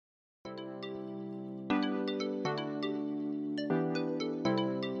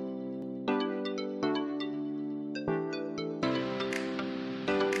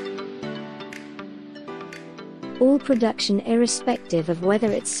all production irrespective of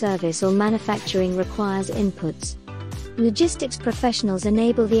whether it's service or manufacturing requires inputs. Logistics professionals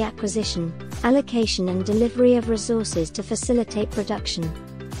enable the acquisition, allocation and delivery of resources to facilitate production.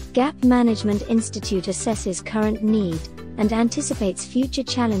 Gap Management Institute assesses current need and anticipates future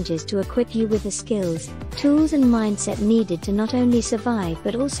challenges to equip you with the skills, tools and mindset needed to not only survive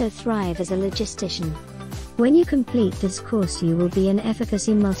but also thrive as a logistician. When you complete this course, you will be an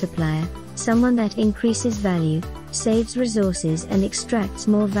efficacy multiplier, someone that increases value, saves resources and extracts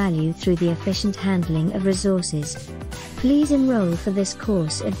more value through the efficient handling of resources. Please enroll for this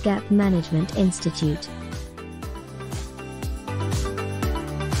course at Gap Management Institute.